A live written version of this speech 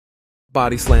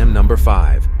Body slam number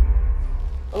 5.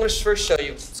 I'm going to first show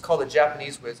you, it's called a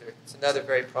Japanese wizard. It's another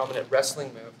very prominent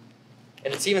wrestling move.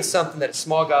 And it's even something that a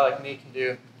small guy like me can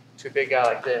do to a big guy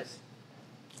like this.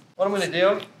 What I'm going to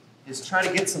do is try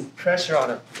to get some pressure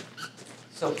on him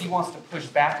so he wants to push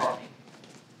back on me.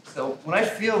 So when I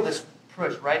feel this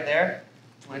push right there,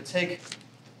 I'm going to take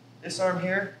this arm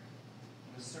here,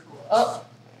 I'm going to circle up,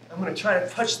 I'm going to try to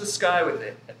touch the sky with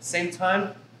it. At the same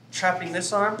time, trapping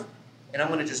this arm, and I'm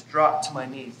going to just drop to my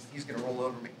knees. He's going to roll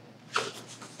over me.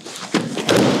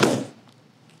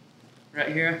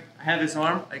 Right here, I have his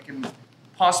arm. I can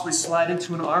possibly slide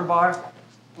into an arm bar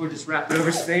or just wrap it over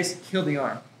his face and kill the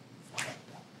arm.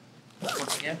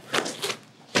 Once again.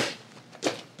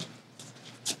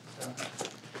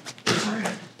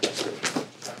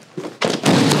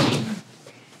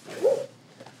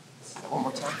 One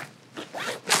more time.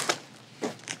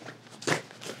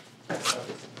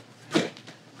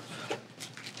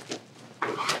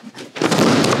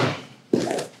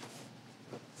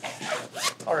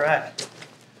 All right.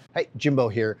 Hey, Jimbo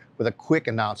here with a quick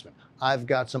announcement. I've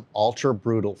got some ultra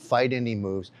brutal fight indie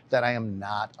moves that I am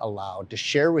not allowed to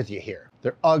share with you here.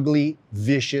 They're ugly,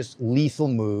 vicious, lethal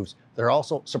moves. They're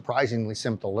also surprisingly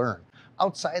simple to learn.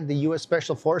 Outside the US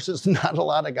Special Forces, not a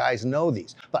lot of guys know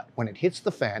these. But when it hits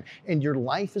the fan and your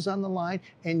life is on the line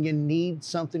and you need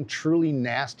something truly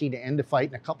nasty to end a fight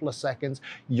in a couple of seconds,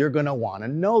 you're gonna wanna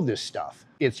know this stuff.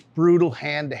 It's brutal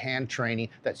hand-to-hand training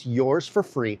that's yours for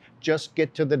free. Just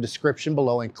get to the description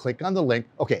below and click on the link.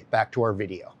 Okay, back to our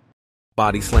video.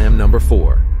 Body slam number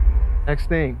 4. Next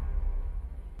thing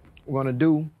we're gonna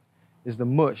do is the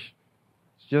mush.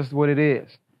 It's just what it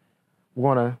is.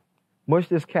 We're gonna mush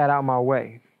this cat out my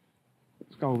way.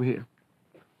 Let's go over here.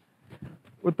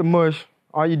 With the mush,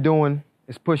 all you're doing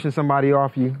is pushing somebody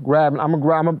off you. I'm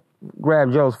gonna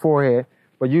grab Joe's forehead,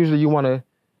 but usually you wanna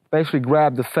basically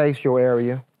grab the facial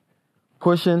area,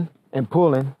 pushing and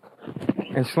pulling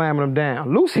and slamming them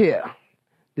down. Loose here.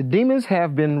 The demons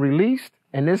have been released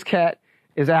and this cat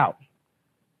is out.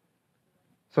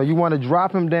 So you wanna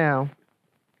drop him down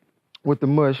with the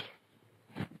mush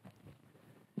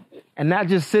and not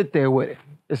just sit there with it.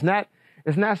 It's not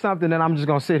something that I'm just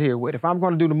gonna sit here with. If I'm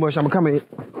gonna do the mush, I'm gonna come in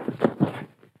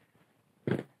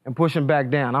and push him back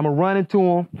down. I'm gonna run into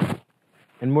him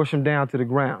and mush him down to the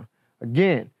ground.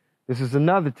 Again, this is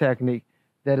another technique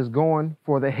that is going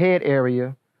for the head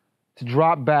area to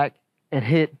drop back and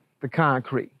hit the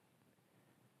concrete.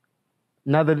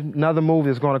 Another move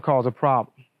that's gonna cause a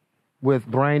problem with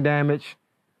brain damage,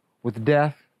 with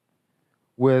death,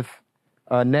 with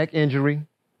neck injury.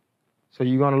 So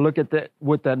you're gonna look at that,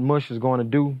 what that mush is gonna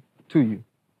do to you.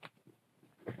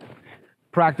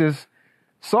 Practice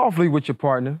softly with your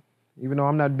partner, even though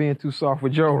I'm not being too soft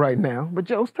with Joe right now, but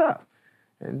Joe's tough.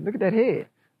 And look at that head.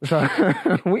 So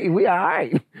we all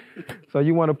right. So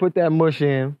you wanna put that mush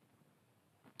in,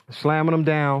 slamming them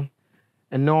down,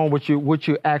 and knowing what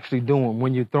you're actually doing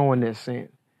when you're throwing this in.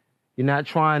 You're not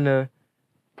trying to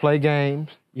play games.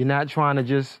 You're not trying to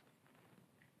just,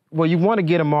 well, you want to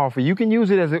get them off. You can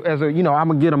use it as a, I'm going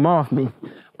to get them off me.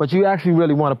 But you actually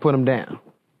really want to put them down.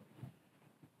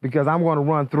 Because I'm going to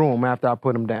run through them after I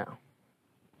put them down.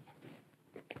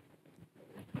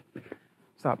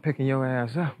 Stop picking your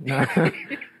ass up. Get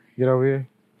over here.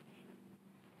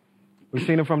 We've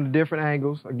seen it from the different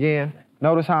angles. Again,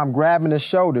 notice how I'm grabbing the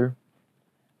shoulder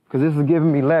because this is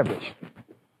giving me leverage.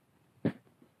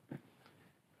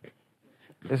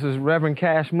 This is Reverend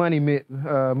Cash Money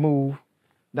move.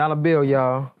 Dollar bill,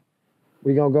 y'all.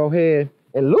 We're gonna go ahead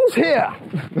and loose here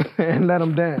and let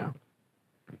them down.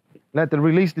 Let them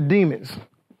release the demons.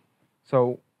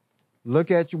 So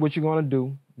look at what you're gonna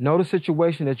do. Know the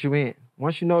situation that you're in.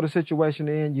 Once you know the situation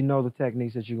you're in, you know the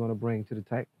techniques that you're gonna bring to the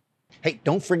table. Hey,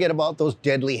 don't forget about those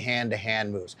deadly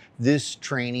hand-to-hand moves. This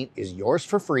training is yours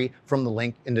for free from the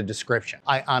link in the description.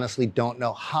 I honestly don't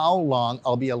know how long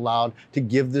I'll be allowed to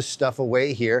give this stuff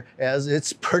away here, as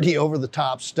it's pretty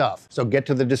over-the-top stuff. So get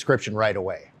to the description right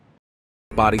away.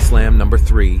 Body slam number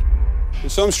 3. In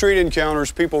some street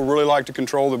encounters, people really like to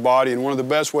control the body, and one of the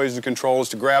best ways to control is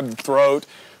to grab the throat,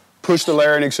 push the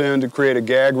larynx in to create a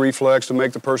gag reflex to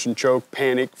make the person choke,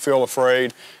 panic, feel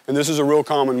afraid. And this is a real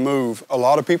common move. A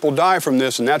lot of people die from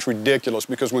this, and that's ridiculous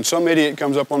because when some idiot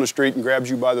comes up on the street and grabs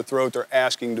you by the throat, they're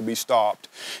asking to be stopped.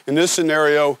 In this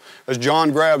scenario, as John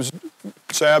grabs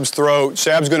Sab's throat,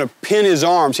 Sab's going to pin his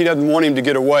arms. He doesn't want him to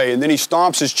get away, and then he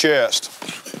stomps his chest.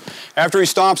 After he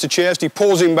stomps the chest, he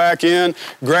pulls him back in,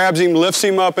 grabs him, lifts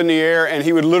him up in the air, and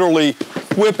he would literally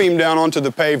whip him down onto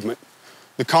the pavement.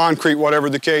 the concrete, whatever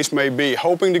the case may be,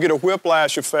 hoping to get a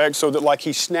whiplash effect so that like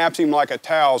he snaps him like a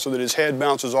towel so that his head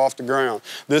bounces off the ground.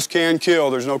 This can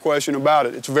kill, there's no question about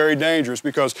it. It's very dangerous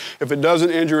because if it doesn't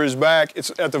injure his back,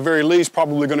 it's at the very least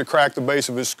probably going to crack the base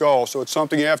of his skull. So it's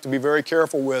something you have to be very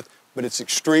careful with, but it's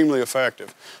extremely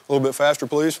effective. A little bit faster,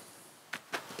 please.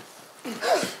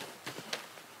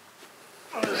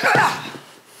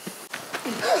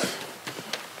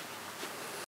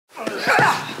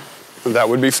 And that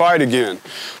would be fight again.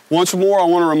 Once more, I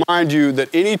want to remind you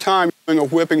that anytime you're doing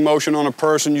a whipping motion on a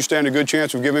person, you stand a good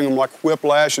chance of giving them like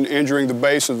whiplash and injuring the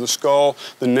base of the skull,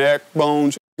 the neck,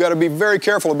 bones. You've got to be very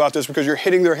careful about this because you're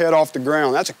hitting their head off the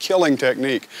ground. That's a killing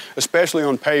technique, especially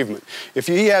on pavement. If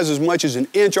he has as much as an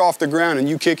inch off the ground and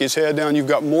you kick his head down, you've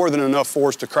got more than enough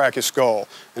force to crack his skull.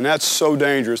 And that's so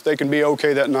dangerous. They can be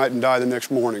okay that night and die the next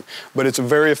morning. But it's a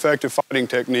very effective fighting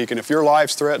technique. And if your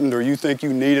life's threatened or you think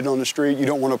you need it on the street, you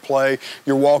don't want to play,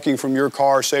 you're walking from your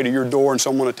car, say to your door, and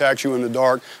someone attacks you in the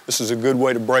dark, this is a good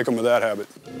way to break them of that habit.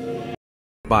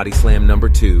 Body slam number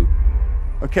 2.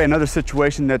 Okay, another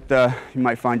situation that you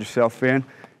might find yourself in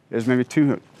is maybe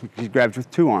he grabs with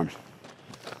 2 arms.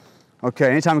 Okay,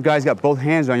 anytime a guy's got both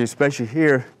hands on you, especially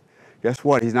here, guess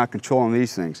what? He's not controlling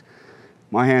these things.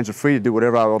 My hands are free to do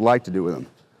whatever I would like to do with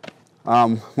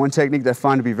them. One technique that I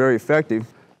find to be very effective,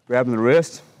 grabbing the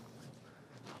wrist,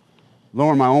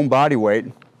 lowering my own body weight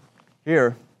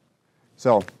here.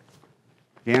 So,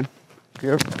 again,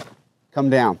 here,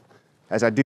 come down. As I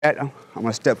do that, I'm going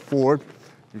to step forward.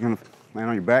 You're going to land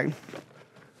on your back.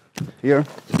 Here.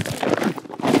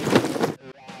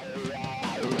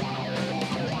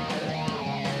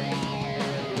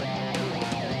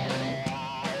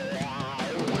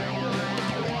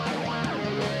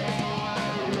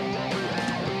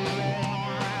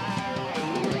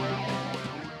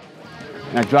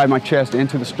 And I drive my chest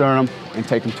into the sternum and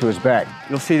take him to his back.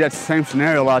 You'll see that same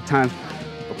scenario a lot of times.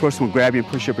 A person will grab you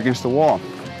and push you up against the wall.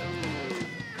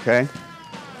 Okay?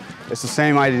 It's the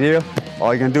same idea.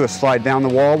 All you're gonna do is slide down the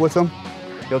wall with them.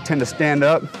 They'll tend to stand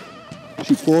up,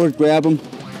 shoot forward, grab them,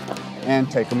 and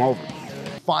take them over.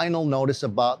 Final notice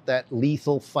about that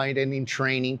lethal fight-ending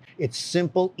training. It's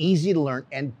simple, easy to learn,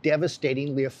 and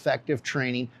devastatingly effective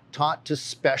training taught to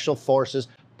special forces,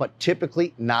 but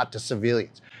typically not to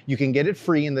civilians. You can get it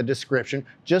free in the description.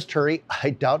 Just hurry.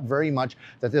 I doubt very much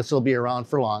that this will be around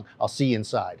for long. I'll see you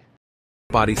inside.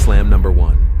 Body slam number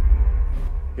 1.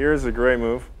 Here's a great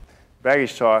move.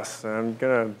 Baggage toss. I'm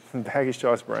going to baggage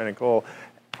toss Brandon Cole.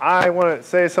 I want to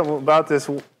say something about this.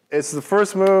 It's the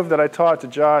first move that I taught to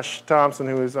Josh Thompson,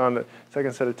 who is on the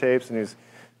second set of tapes, and he's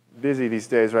busy these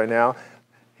days right now.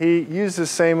 He used the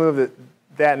same move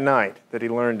that night that he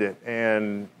learned it,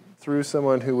 and threw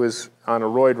someone who was on a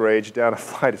roid rage down a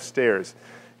flight of stairs.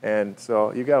 And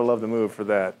so you got to love the move for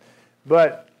that.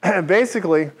 But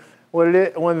basically, what it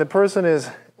is, when the person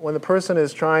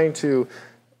is trying to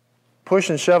push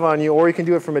and shove on you, or you can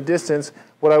do it from a distance,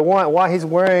 what I want, why he's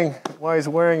wearing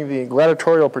the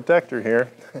gladiatorial protector here,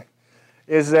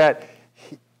 is that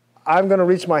I'm going to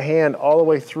reach my hand all the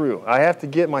way through. I have to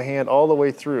get my hand all the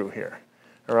way through here.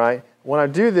 All right. When I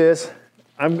do this,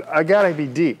 I gotta be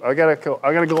deep. I gotta go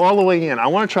all the way in. I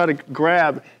want to try to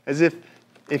grab as if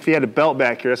he had a belt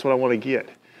back here. That's what I want to get.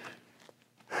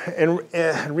 In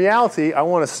reality, I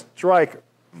want to strike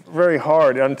very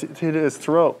hard to his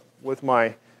throat with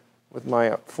my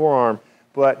forearm.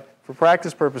 But for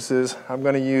practice purposes, I'm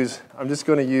just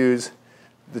going to use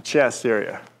the chest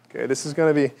area. Okay, this is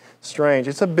going to be strange.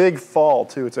 It's a big fall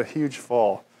too. It's a huge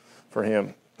fall for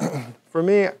him. For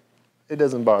me, it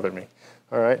doesn't bother me.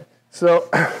 All right. So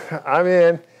I'm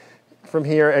in from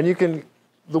here, and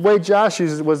the way Josh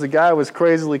used it was the guy was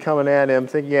crazily coming at him,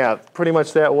 thinking, yeah, pretty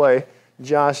much that way.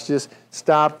 Josh just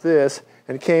stopped this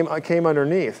and came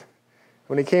underneath.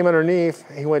 When he came underneath,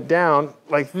 he went down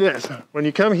like this. When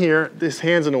you come here, this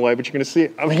hand's in the way, but you're going to see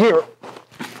it. I'm here.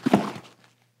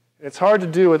 It's hard to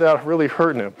do without really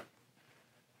hurting him.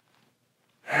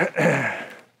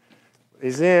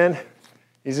 He's in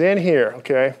here,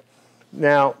 okay?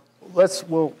 Now,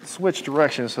 we'll switch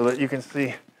directions so that you can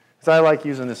see, because I like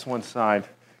using this one side.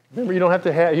 Remember, you don't have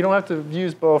to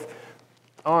use both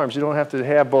arms. You don't have to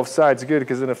have both sides good,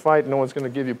 because in a fight, no one's going to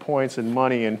give you points and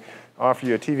money and offer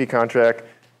you a TV contract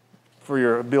for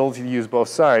your ability to use both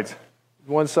sides.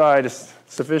 One side is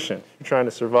sufficient. You're trying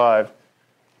to survive.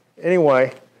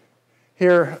 Anyway,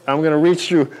 here I'm going to reach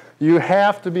through. You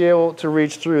have to be able to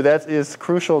reach through. That is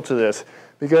crucial to this,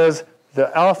 because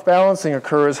the off-balancing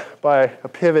occurs by a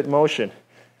pivot motion.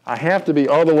 I have to be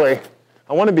all the way.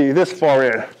 I want to be this far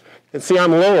in. And see,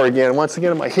 I'm lower again. Once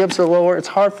again, my hips are lower. It's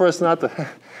hard for us not to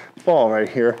fall right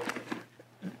here.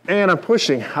 and I'm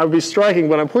pushing. I would be striking,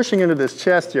 but I'm pushing into this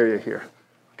chest area here.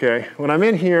 Okay, when I'm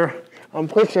in here, I'm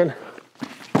pushing.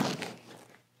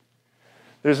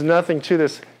 There's nothing to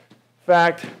this. In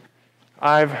fact,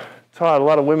 I've taught a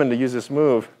lot of women to use this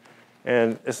move,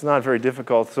 and it's not very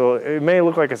difficult. So it may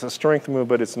look like it's a strength move,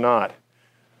 but it's not.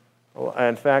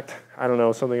 In fact, I don't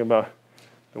know, something about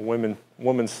the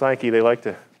woman's psyche. They like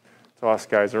to toss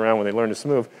guys around when they learn this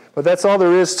move. But that's all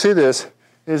there is to this,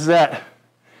 is that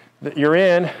you're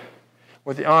in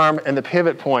with the arm and the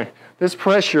pivot point. This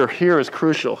pressure here is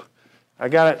crucial. I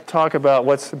got to talk about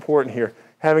what's important here.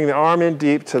 Having the arm in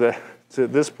deep to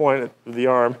this point of the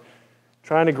arm,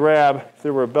 trying to grab, if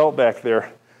there were a belt back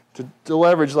there, to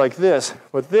leverage like this.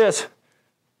 But this,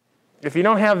 if you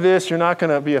don't have this, you're not going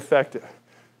to be effective.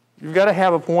 You've got to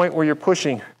have a point where you're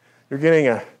pushing. You're getting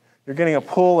a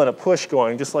pull and a push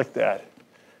going, just like that. And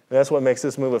that's what makes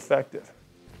this move effective.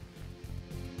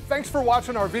 Thanks for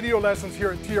watching our video lessons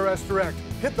here at TRS Direct.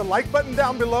 Hit the like button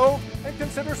down below and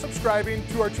consider subscribing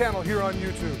to our channel here on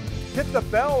YouTube. Hit the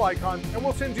bell icon and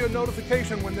we'll send you a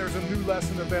notification when there's a new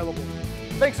lesson available.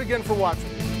 Thanks again for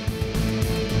watching.